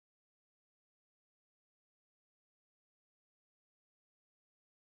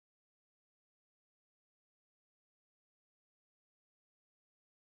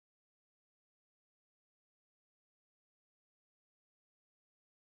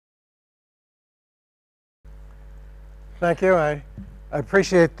Thank you. I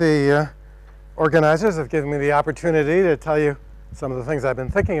appreciate the organizers of giving me the opportunity to tell you some of the things I've been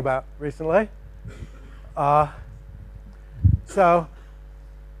thinking about recently. So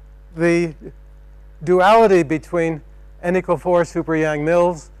the duality between n = 4 super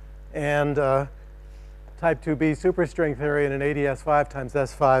Yang-Mills and type 2b superstring theory in an AdS5 times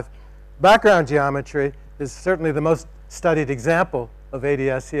S5 background geometry is certainly the most studied example of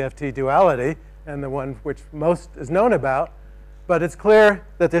AdS-CFT duality and the one which most is known about. But it's clear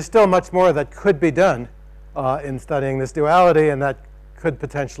that there's still much more that could be done in studying this duality, and that could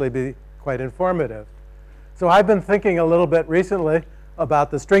potentially be quite informative. So I've been thinking a little bit recently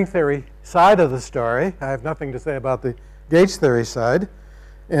about the string theory side of the story. I have nothing to say about the gauge theory side,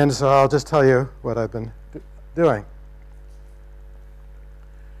 and so I'll just tell you what I've been doing.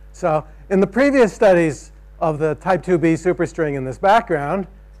 So in the previous studies of the type 2b superstring in this background,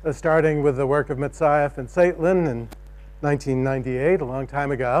 starting with the work of Mitsayev and Saitlin in 1998, a long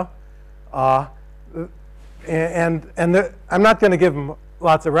time ago, I'm not going to give them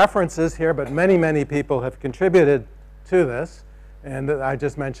lots of references here, but many, many people have contributed to this, and I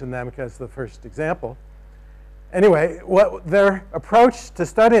just mentioned them because the first example. Anyway, what their approach to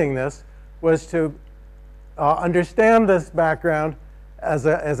studying this was to understand this background as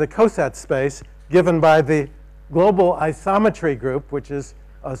a coset space given by the global isometry group, which is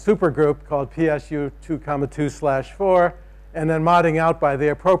a supergroup called PSU 2,2/4, and then modding out by the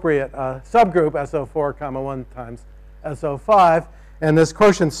appropriate subgroup SO4, 1 times SO5. And this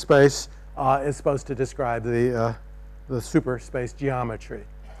quotient space is supposed to describe the superspace geometry.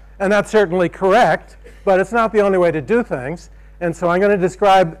 And that's certainly correct, but it's not the only way to do things. And so I'm going to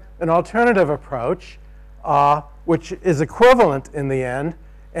describe an alternative approach, which is equivalent in the end,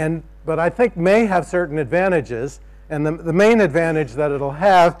 but I think may have certain advantages. And the main advantage that it'll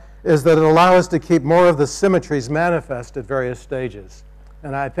have is that it'll allow us to keep more of the symmetries manifest at various stages.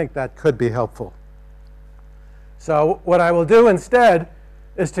 And I think that could be helpful. So what I will do instead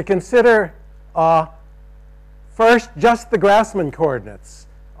is to consider first just the Grassmann coordinates,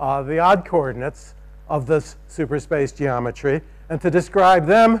 the odd coordinates of this superspace geometry, and to describe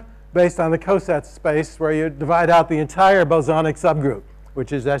them based on the coset space where you divide out the entire bosonic subgroup,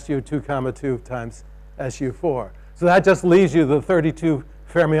 which is SU 2, 2 times SU 4. So that just leaves you the 32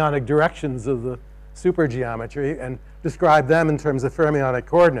 fermionic directions of the supergeometry and describe them in terms of fermionic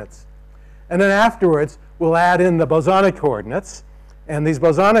coordinates. And then afterwards, we'll add in the bosonic coordinates. And these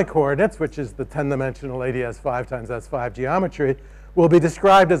bosonic coordinates, which is the 10-dimensional AdS5 times S5 geometry, will be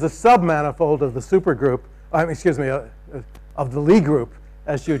described as a submanifold of the supergroup, of the Lie group,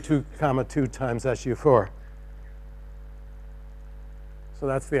 SU 2, 2 times SU 4. So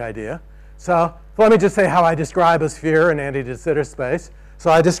that's the idea. So let me just say how I describe a sphere in anti-de Sitter space.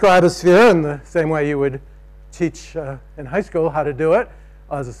 So I describe a sphere in the same way you would teach in high school how to do it,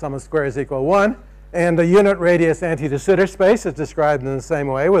 as a sum of squares equal 1. And the unit radius anti-de Sitter space is described in the same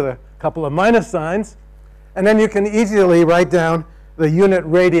way with a couple of minus signs. And then you can easily write down the unit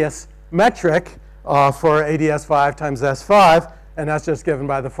radius metric for AdS5 times S5, and that's just given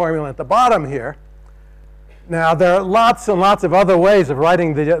by the formula at the bottom here. Now, there are lots and lots of other ways of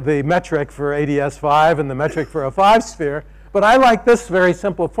writing the metric for AdS5 and the metric for a 5 sphere, but I like this very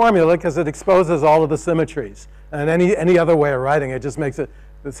simple formula because it exposes all of the symmetries. And any other way of writing it just makes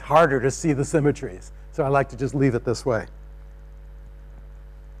it's harder to see the symmetries. So I like to just leave it this way.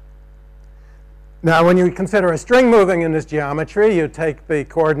 Now, when you consider a string moving in this geometry, you take the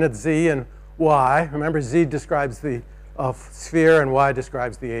coordinates z and y. Remember, z describes the sphere and y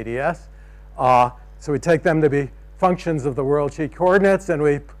describes the AdS. So we take them to be functions of the world sheet coordinates,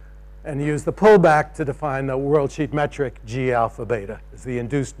 and use the pullback to define the world sheet metric g alpha beta is the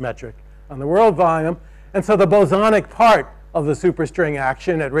induced metric on the world volume. And so the bosonic part of the superstring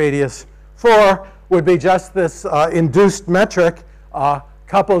action at radius 4 would be just this induced metric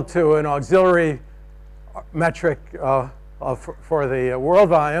coupled to an auxiliary metric for the world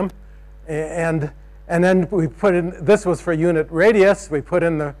volume. And then we put in, this was for unit radius, we put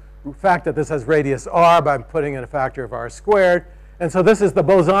in the fact that this has radius r by putting in a factor of r squared. And so this is the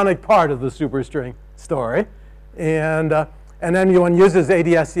bosonic part of the superstring story. And then one uses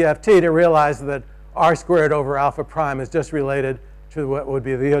AdS-CFT to realize that r squared over alpha prime is just related to what would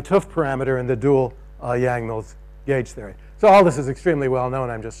be the 't Hooft parameter in the dual Yang-Mills gauge theory. So all this is extremely well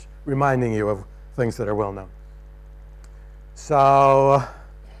known. I'm just reminding you of things that are well known. So,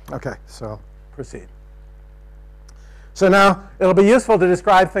 OK, so proceed. So now it'll be useful to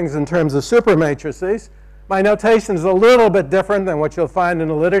describe things in terms of supermatrices. My notation is a little bit different than what you'll find in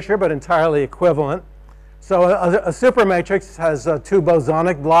the literature, but entirely equivalent. So a supermatrix has two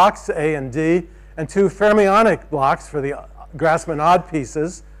bosonic blocks, A and D, and 2 fermionic blocks for the Grassmann odd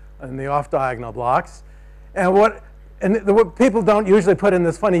pieces and the off-diagonal blocks. And what people don't usually put in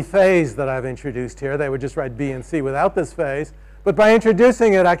this funny phase that I've introduced here. They would just write B and C without this phase. But by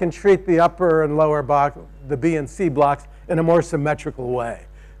introducing it, I can treat the upper and lower block, the B and C blocks, in a more symmetrical way.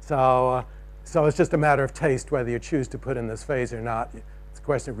 So it's just a matter of taste whether you choose to put in this phase or not. It's a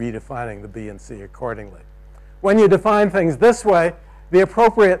question of redefining the B and C accordingly. When you define things this way, the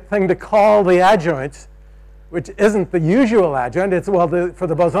appropriate thing to call the adjoint, which isn't the usual adjoint, it's, well, for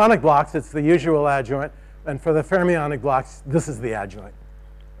the bosonic blocks, it's the usual adjoint. And for the fermionic blocks, this is the adjoint.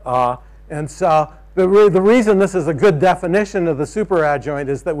 And so the reason this is a good definition of the superadjoint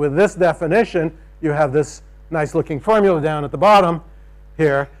is that with this definition, you have this nice-looking formula down at the bottom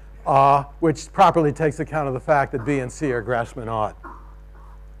here, which properly takes account of the fact that B and C are Grassmann odd.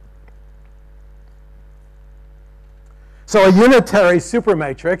 So a unitary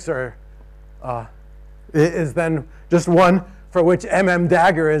supermatrix is then just one for which MM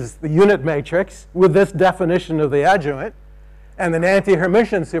dagger is the unit matrix with this definition of the adjoint. And an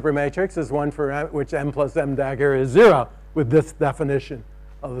anti-Hermitian supermatrix is one for which M plus M dagger is 0 with this definition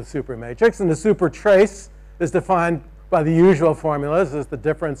of the supermatrix. And the supertrace is defined by the usual formulas as the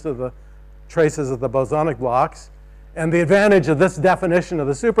difference of the traces of the bosonic blocks. And the advantage of this definition of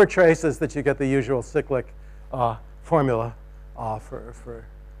the supertrace is that you get the usual cyclic formula for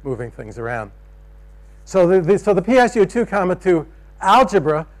moving things around. So the PSU2, 2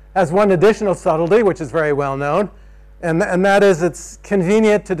 algebra has one additional subtlety, which is very well known. And that is it's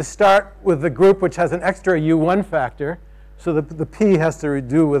convenient to start with the group which has an extra U1 factor. So the P has to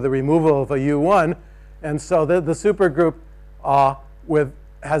do with the removal of a U1. And so the supergroup with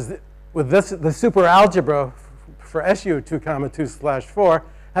the superalgebra for SU2, 2/4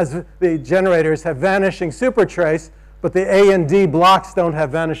 has the generators have vanishing supertrace, but the A and D blocks don't have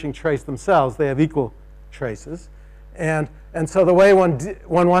vanishing trace themselves. They have equal traces. And so the way one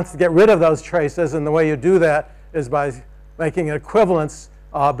wants to get rid of those traces, and the way you do that is by making an equivalence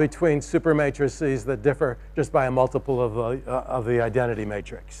between supermatrices that differ just by a multiple of the identity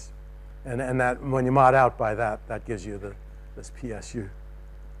matrix. And that when you mod out by that, that gives you this PSU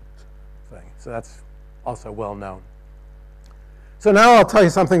thing. So that's also well known. So now I'll tell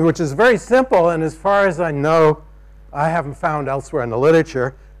you something which is very simple, and as far as I know, I haven't found elsewhere in the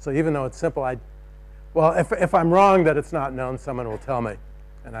literature. So even though it's simple, well, if I'm wrong that it's not known, someone will tell me.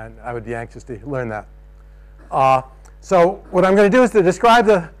 And I would be anxious to learn that. So what I'm going to do is to describe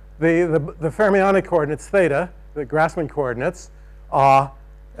the fermionic coordinates theta, the Grassmann coordinates, by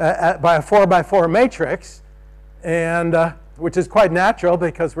a 4x4 matrix, and which is quite natural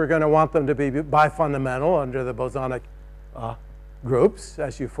because we're going to want them to be bifundamental under the bosonic groups,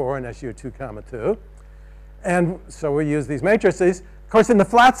 SU4 and SU2, 2. And so we use these matrices. Of course, in the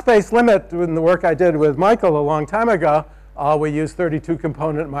flat space limit, in the work I did with Michael a long time ago, we used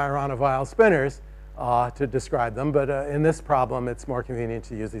 32-component Majorana-Weil spinors to describe them. But in this problem, it's more convenient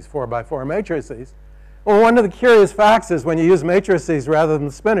to use these 4x4 matrices. Well, one of the curious facts is when you use matrices rather than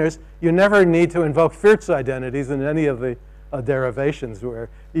spinors, you never need to invoke Firth identities in any of the derivations, where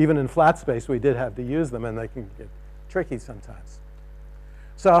even in flat space, we did have to use them, and they can get tricky sometimes.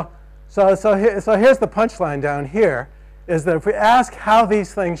 So here's the punchline down here, is that if we ask how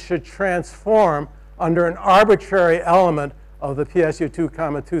these things should transform under an arbitrary element of the PSU2,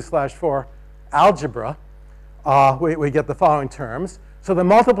 2/4 algebra, we get the following terms. So the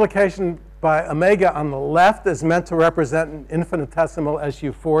multiplication by omega on the left is meant to represent an infinitesimal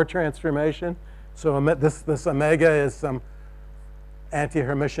SU4 transformation. So this omega is some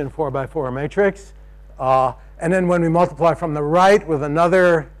anti-Hermitian 4x4 matrix. And then when we multiply from the right with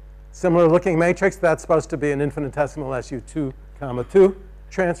another similar looking matrix, that's supposed to be an infinitesimal SU2, 2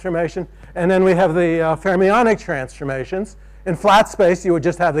 transformation. And then we have the fermionic transformations. In flat space, you would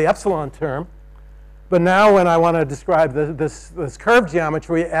just have the epsilon term. But now when I want to describe this curved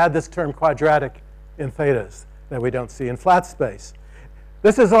geometry, we add this term quadratic in thetas that we don't see in flat space.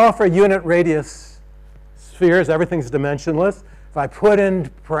 This is all for unit radius spheres. Everything's dimensionless. If I put in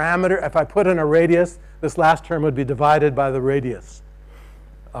a radius, this last term would be divided by the radius.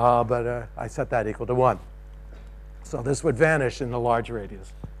 But I set that equal to 1. So this would vanish in the large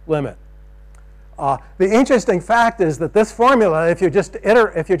radius limit. The interesting fact is that this formula, if you just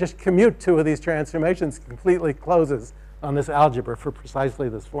commute 2 of these transformations, completely closes on this algebra for precisely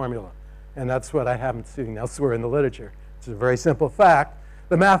this formula. And that's what I haven't seen elsewhere in the literature. It's a very simple fact.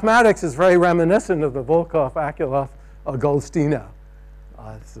 The mathematics is very reminiscent of the Volkov, Akulov, Goldstino.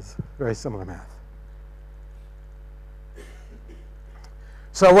 This is very similar math.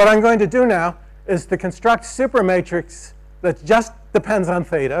 So what I'm going to do now is to construct supermatrix that just depends on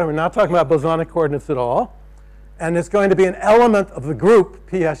theta. We're not talking about bosonic coordinates at all. And it's going to be an element of the group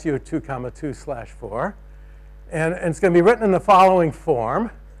PSU2,2/4. And it's going to be written in the following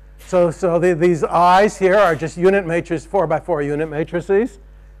form. So these i's here are just unit matrices, 4x4 unit matrices.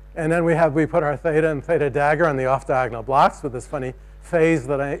 And then we put our theta and theta dagger on the off-diagonal blocks with this funny phase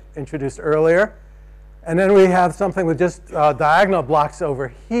that I introduced earlier. And then we have something with just diagonal blocks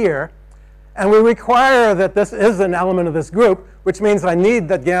over here. And we require that this is an element of this group, which means I need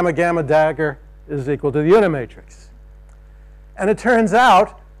that gamma gamma dagger is equal to the unit matrix. And it turns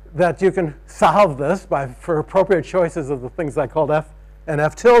out that you can solve this for appropriate choices of the things I called F and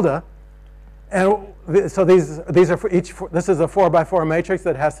F tilde. And so these are for each. This is a 4x4 matrix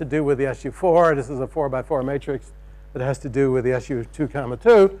that has to do with the SU4. This is a 4x4 matrix that has to do with the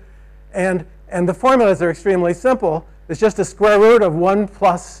SU2, and the formulas are extremely simple. It's just a square root of 1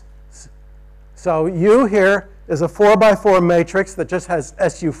 plus. So U here is a 4x4 matrix that just has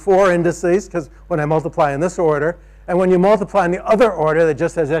SU4 indices, because when I multiply in this order, and when you multiply in the other order, that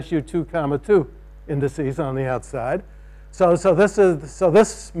just has SU2, indices on the outside. So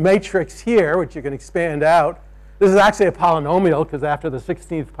this matrix here, which you can expand out, this is actually a polynomial, because after the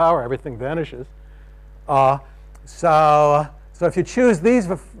 16th power, everything vanishes. So if you choose these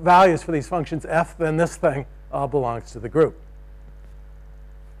values for these functions f, then this thing belongs to the group.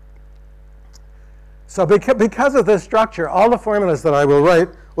 So because of this structure, all the formulas that I will write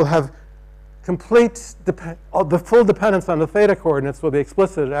will have the full dependence on the theta coordinates will be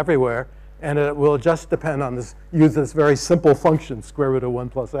explicit everywhere, and it will just depend on this, use this very simple function, square root of 1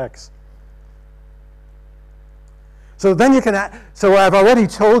 plus x. So then you can, so I've already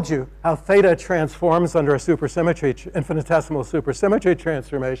told you how theta transforms under a supersymmetry, infinitesimal supersymmetry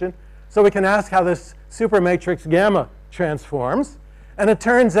transformation. So we can ask how this supermatrix gamma transforms. And it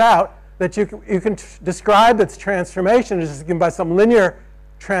turns out that you can describe its transformation just by some linear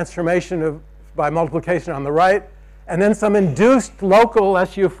transformation by multiplication on the right, and then some induced local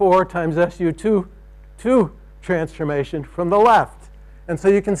SU4 times SU2 transformation from the left. And so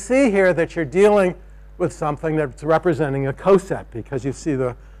you can see here that you're dealing with something that's representing a coset, because you see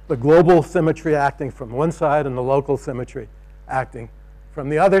the global symmetry acting from one side and the local symmetry acting from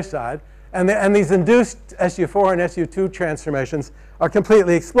the other side. And these induced SU4 and SU2 transformations are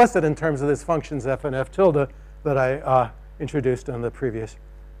completely explicit in terms of these functions f and f tilde that I introduced in the previous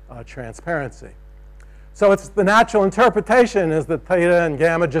transparency. So it's the natural interpretation is that theta and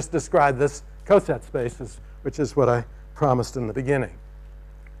gamma just describe this coset space, which is what I promised in the beginning.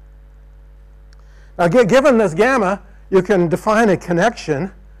 Now, given this gamma, you can define a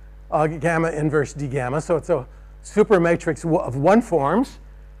connection, gamma inverse d gamma. So it's a supermatrix of one forms.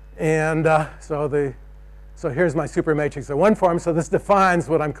 And so here's my supermatrix of one form. So this defines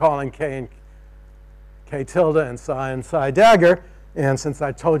what I'm calling k and k tilde and psi dagger. And since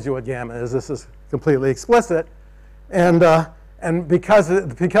I told you what gamma is, this is completely explicit. And because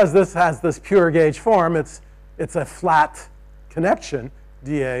this has this pure gauge form, it's a flat connection.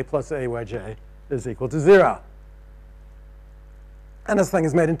 dA plus a wedge a is equal to 0. And this thing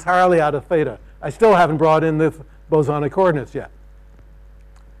is made entirely out of theta. I still haven't brought in the bosonic coordinates yet.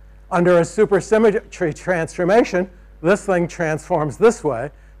 Under a supersymmetry transformation, this thing transforms this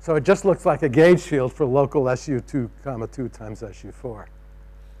way. So it just looks like a gauge field for local SU2, 2 times SU4.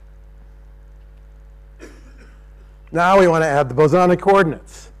 Now we want to add the bosonic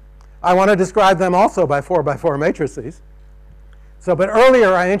coordinates. I want to describe them also by 4x4 matrices. But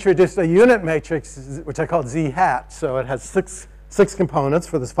earlier I introduced a unit matrix, which I called z hat. So it has six components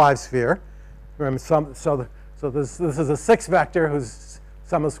for this 5-sphere. So this is a 6 vector whose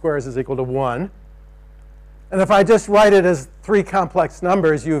sum of squares is equal to 1. And if I just write it as 3 complex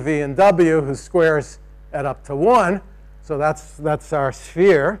numbers, u, v, and w, whose squares add up to 1, so that's our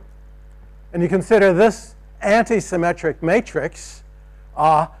sphere. And you consider this anti-symmetric matrix,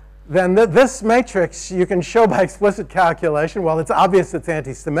 then this matrix you can show by explicit calculation. Well, it's obvious it's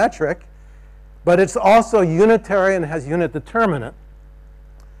anti-symmetric, but it's also unitary and has unit determinant.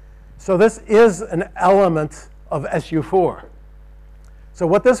 So this is an element of SU4. So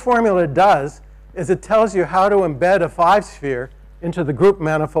what this formula does is it tells you how to embed a 5-sphere into the group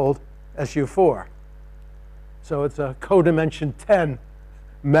manifold SU4. So it's a codimension 10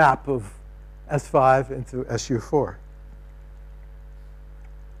 map of S5 into SU4.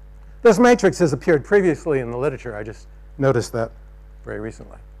 This matrix has appeared previously in the literature. I just noticed that very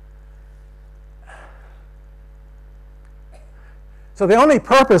recently. So the only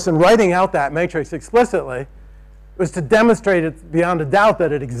purpose in writing out that matrix explicitly was to demonstrate it beyond a doubt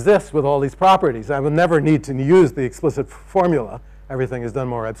that it exists with all these properties. I will never need to use the explicit formula. Everything is done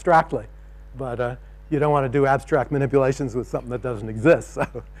more abstractly. But you don't want to do abstract manipulations with something that doesn't exist.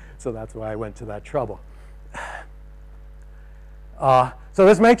 So that's why I went to that trouble. So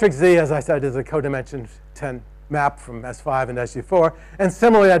this matrix Z, as I said, is a codimension 10 map from S5 into SU4. And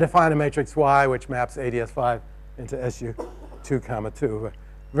similarly, I define a matrix Y, which maps AdS5 into SU2, comma 2. A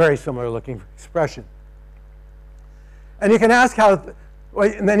very similar looking expression. And you can ask how,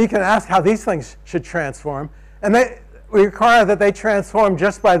 and then you can ask how these things should transform. And we require that they transform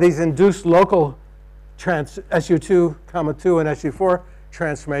just by these induced local SU2, comma 2 and SU4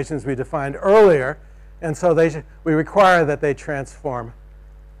 transformations we defined earlier. And so we require that they transform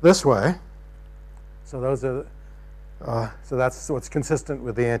this way. So those are, so that's what's consistent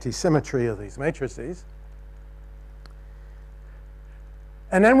with the anti-symmetry of these matrices.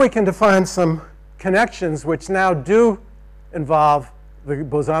 And then we can define some connections which now do involve the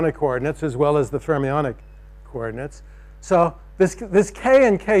bosonic coordinates as well as the fermionic coordinates. So this K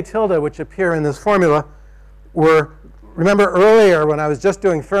and K tilde, which appear in this formula, were, remember earlier when I was just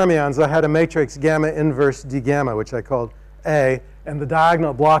doing fermions, I had a matrix gamma inverse D gamma, which I called A, and the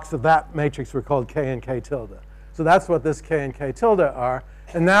diagonal blocks of that matrix were called K and K tilde. So that's what this K and K tilde are.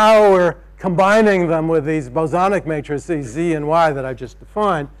 And now we're combining them with these bosonic matrices Z and Y that I just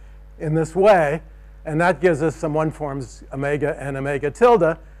defined in this way. And that gives us some one-forms omega and omega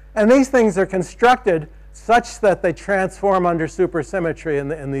tilde. And these things are constructed such that they transform under supersymmetry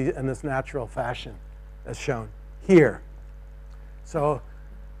in this natural fashion, as shown here. So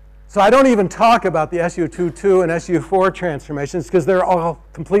I don't even talk about the SU2 and SU4 transformations because they're all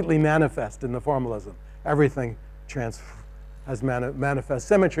completely manifest in the formalism. Everything has manifest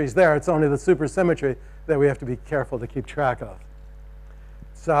symmetries there. It's only the supersymmetry that we have to be careful to keep track of.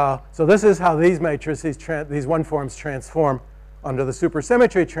 So this is how these matrices, these one-forms transform under the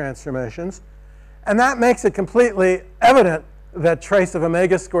supersymmetry transformations. And that makes it completely evident that trace of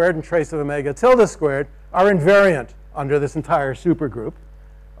omega squared and trace of omega tilde squared are invariant under this entire supergroup.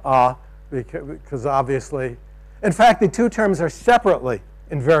 Because obviously, in fact, the two terms are separately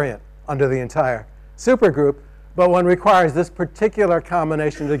invariant under the entire supergroup, but one requires this particular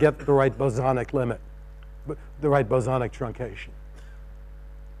combination to get the right bosonic limit, the right bosonic truncation.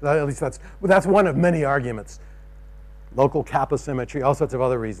 At least that's one of many arguments. Local kappa symmetry, all sorts of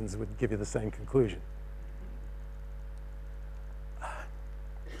other reasons would give you the same conclusion.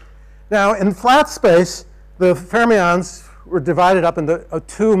 Now, in flat space, the fermions were divided up into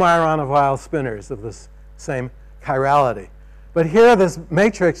two Majorana-Weil spinors of this same chirality. But here, this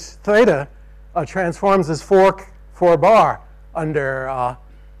matrix theta transforms as 4 bar under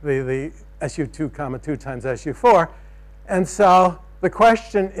the SU2, comma 2 times SU4. And so the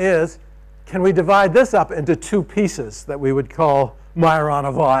question is, can we divide this up into two pieces that we would call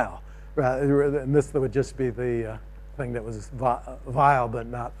Majorana-Weil? And this would just be the thing that was Weil, but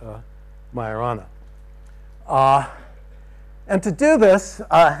not Majorana. And to do this,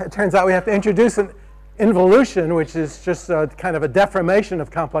 it turns out we have to introduce an involution, which is just kind of a deformation of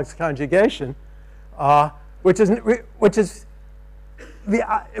complex conjugation, it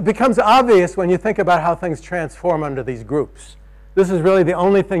becomes obvious when you think about how things transform under these groups. This is really the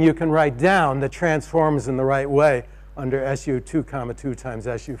only thing you can write down that transforms in the right way under SU2, comma 2 times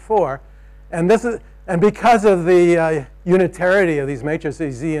SU4. And because of the unitarity of these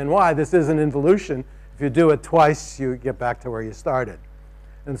matrices Z and Y, this is an involution. If you do it twice, you get back to where you started.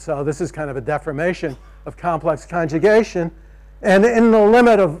 And so this is kind of a deformation of complex conjugation. And in the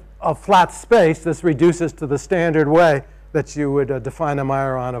limit of flat space, this reduces to the standard way that you would define a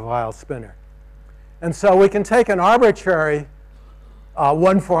Majorana-Weil spinor. And so we can take an arbitrary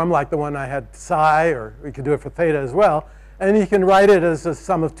one form like the one I had psi, or we could do it for theta as well. And you can write it as a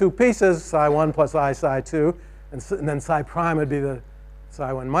sum of two pieces, psi1 plus I psi2. And then psi prime would be the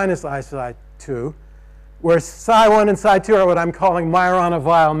psi1 minus I psi2. Where psi1 and psi2 are what I'm calling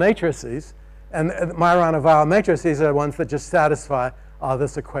Majorana-Weil matrices. And Majorana-Weil matrices are the ones that just satisfy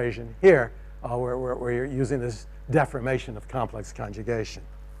this equation here, where you're using this deformation of complex conjugation.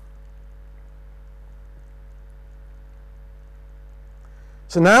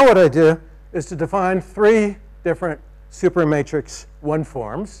 So now what I do is to define three different supermatrix one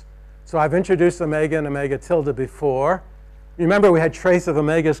forms. So I've introduced omega and omega tilde before. Remember, we had trace of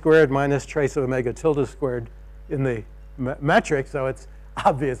omega squared minus trace of omega tilde squared in the metric, so it's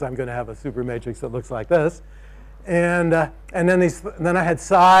obvious I'm going to have a supermatrix that looks like this. And then I had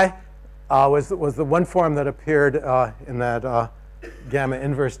psi was the one form that appeared in that gamma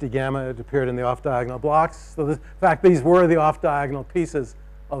inverse D gamma. It appeared in the off-diagonal blocks. So in fact, these were the off-diagonal pieces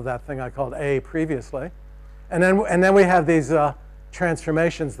of that thing I called A previously. And then we have these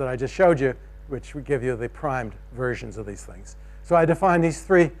transformations that I just showed you, which would give you the primed versions of these things. So I define these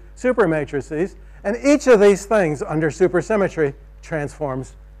three supermatrices. And each of these things under supersymmetry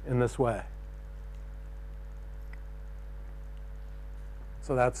transforms in this way.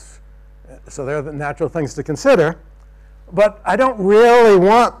 So they're the natural things to consider. But I don't really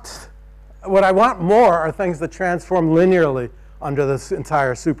want, what I want more are things that transform linearly under this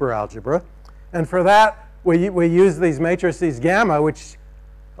entire superalgebra. And for that, we use these matrices gamma, which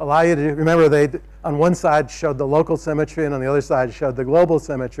allow you to remember they on one side showed the local symmetry and on the other side showed the global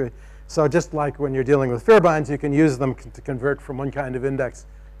symmetry. So just like when you're dealing with Fierbeins, you can use them to convert from one kind of index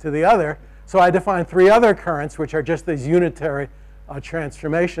to the other. So I define three other currents, which are just these unitary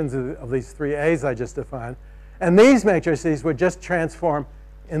transformations of these three A's I just defined. And these matrices would just transform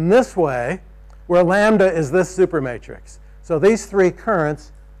in this way, where lambda is this supermatrix. So these three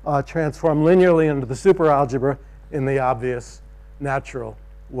currents transform linearly into the superalgebra in the obvious natural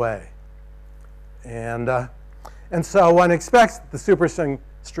way. And so one expects the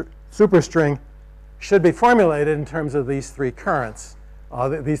superstring should be formulated in terms of these three currents,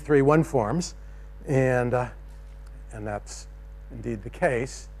 these three one-forms. And that's indeed the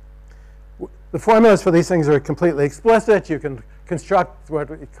case. The formulas for these things are completely explicit. You can construct what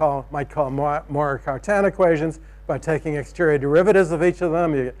we might call Moore-Cartan equations by taking exterior derivatives of each of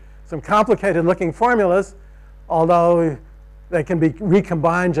them. You get some complicated looking formulas, although they can be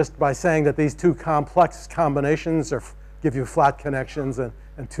recombined just by saying that these two complex combinations give you flat connections, and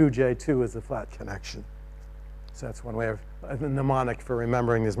 2J2 is a flat connection. So that's one way of a mnemonic for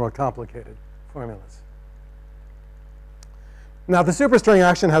remembering these more complicated formulas. Now, the superstring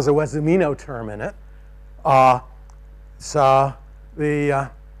action has a Wess-Zumino term in it. So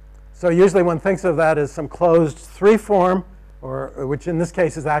usually one thinks of that as some closed three form, which in this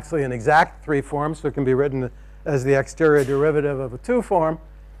case is actually an exact three form, so it can be written as the exterior derivative of a two form.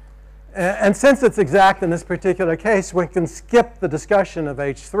 And since it's exact in this particular case, we can skip the discussion of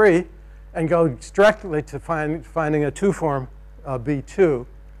H3 and go directly to finding a two form B2.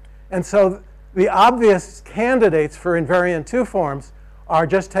 And so the obvious candidates for invariant two forms are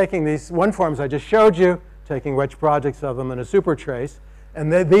just taking these one forms I just showed you, taking wedge projects of them in a supertrace.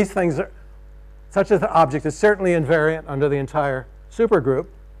 And these things are, such an object is certainly invariant under the entire supergroup.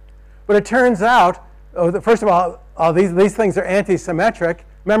 But it turns out, first of all, these things are anti-symmetric.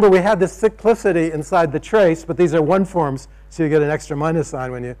 Remember, we had this cyclicity inside the trace, but these are one forms, so you get an extra minus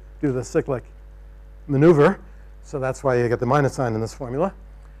sign when you do the cyclic maneuver. So that's why you get the minus sign in this formula.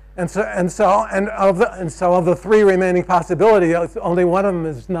 And so of the three remaining possibilities, only one of them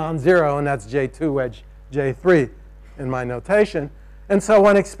is non-zero, and that's J2 wedge J3 in my notation. And so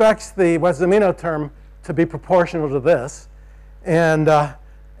one expects the Wess-Zumino term to be proportional to this. And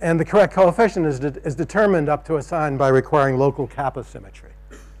the correct coefficient is determined up to a sign by requiring local kappa symmetry.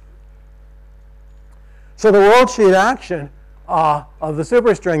 So the worldsheet action of the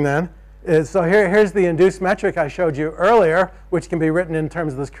superstring then is, so here's the induced metric I showed you earlier, which can be written in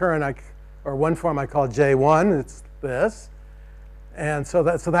terms of this current, or one form I call J1. It's this. And so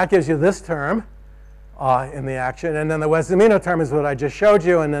that gives you this term in the action. And then the Wess-Zumino term is what I just showed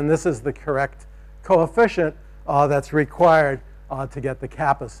you. And then this is the correct coefficient that's required to get the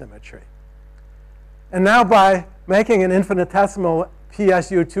kappa symmetry. And now by making an infinitesimal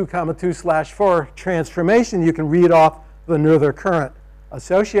PSU 2,2/4 transformation, you can read off the Noether current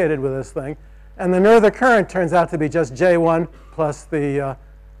associated with this thing. And the Noether current turns out to be just J1 plus the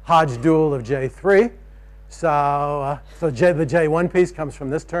Hodge dual of J3. So the J1 piece comes from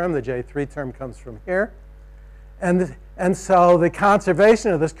this term. The J3 term comes from here. And so the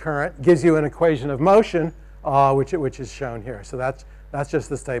conservation of this current gives you an equation of motion, which is shown here. So that's just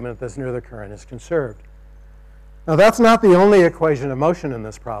the statement that this Noether current is conserved. Now, that's not the only equation of motion in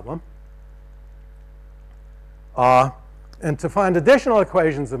this problem. And to find additional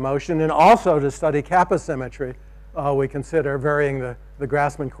equations of motion and also to study kappa symmetry, we consider varying the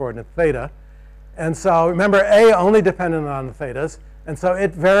Grassmann coordinate theta. And so remember, A only dependent on the thetas. And so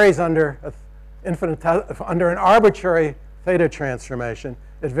it varies under an arbitrary theta transformation.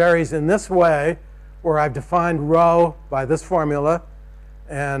 It varies in this way, where I've defined rho by this formula,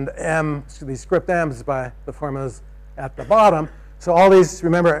 and m, these script m's by the formulas at the bottom. So all these,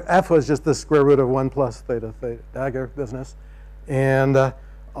 remember, f was just the square root of 1 plus theta dagger business. And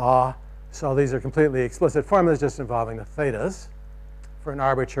so these are completely explicit formulas just involving the thetas for an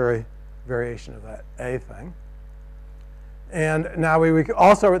arbitrary variation of that A thing. And now we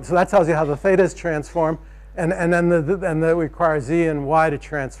also, so that tells you how the thetas transform. And then that requires z and y to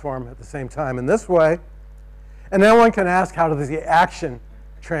transform at the same time in this way. And then one can ask, how does the action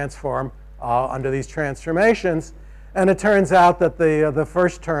transform under these transformations? And it turns out that the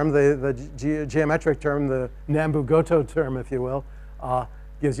first term, the geometric term, the Nambu-Goto term, if you will,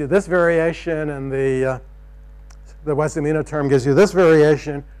 gives you this variation, and the Wess-Zumino term gives you this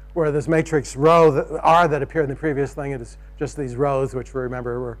variation, where this matrix rho R that appeared in the previous thing is just these rows, which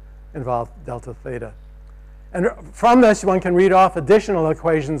remember were involved delta theta. And from this, one can read off additional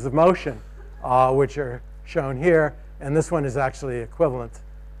equations of motion, which are shown here. And this one is actually equivalent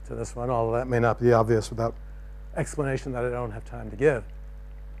to this one, although that may not be obvious without explanation that I don't have time to give.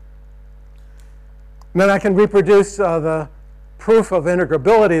 And then I can reproduce the proof of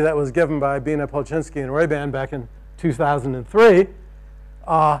integrability that was given by Bina, Polchinski, and Royband back in 2003.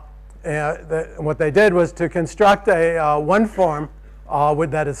 And what they did was to construct a one form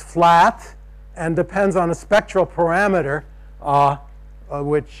that is flat and depends on a spectral parameter,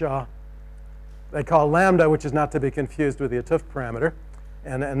 which they call lambda, which is not to be confused with the 't Hooft parameter.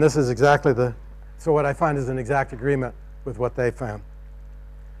 And this is exactly so what I find is an exact agreement with what they found.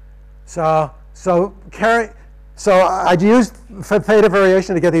 So I used theta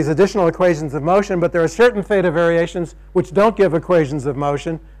variation to get these additional equations of motion, but there are certain theta variations which don't give equations of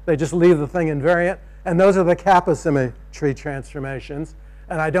motion. They just leave the thing invariant. And those are the kappa symmetry transformations.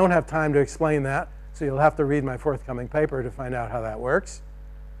 And I don't have time to explain that, so you'll have to read my forthcoming paper to find out how that works.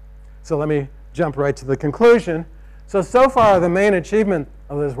 So let me jump right to the conclusion. So far, the main achievement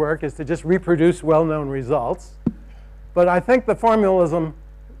of this work is to just reproduce well-known results. But I think the formalism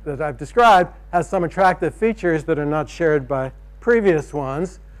that I've described has some attractive features that are not shared by previous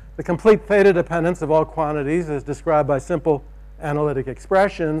ones. The complete theta dependence of all quantities is described by simple analytic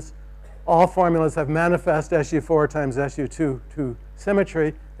expressions. All formulas have manifest SU4 times SU2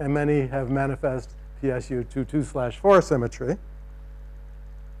 symmetry, and many have manifest PSU22/4 symmetry.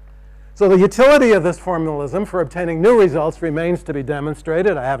 So the utility of this formalism for obtaining new results remains to be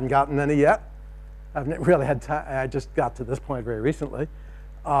demonstrated. I haven't gotten any yet. I haven't really had time. I just got to this point very recently.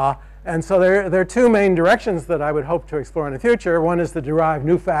 And so there are two main directions that I would hope to explore in the future. One is to derive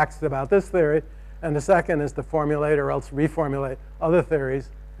new facts about this theory, and the second is to formulate or else reformulate other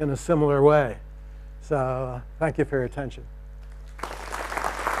theories in a similar way. So thank you for your attention.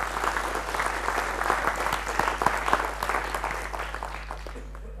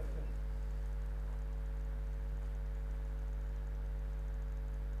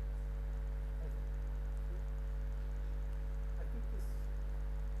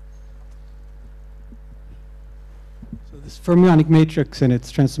 So this fermionic matrix and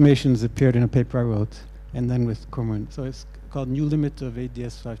its transformations appeared in a paper I wrote, and then with Cormoran. So it's called new limit of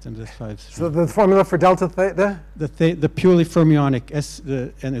AdS5 times S5. So the formula for delta theta? The purely fermionic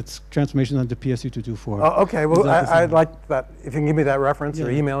and its transformation onto PSU224. Oh, OK. Well, I'd like that. If you can give me that reference or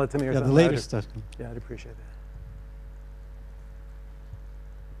email it to me or something. The later stuff. Yeah, I'd appreciate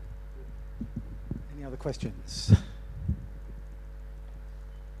that. Any other questions?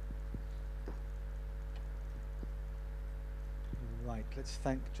 Right, let's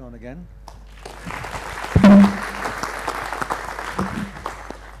thank John again.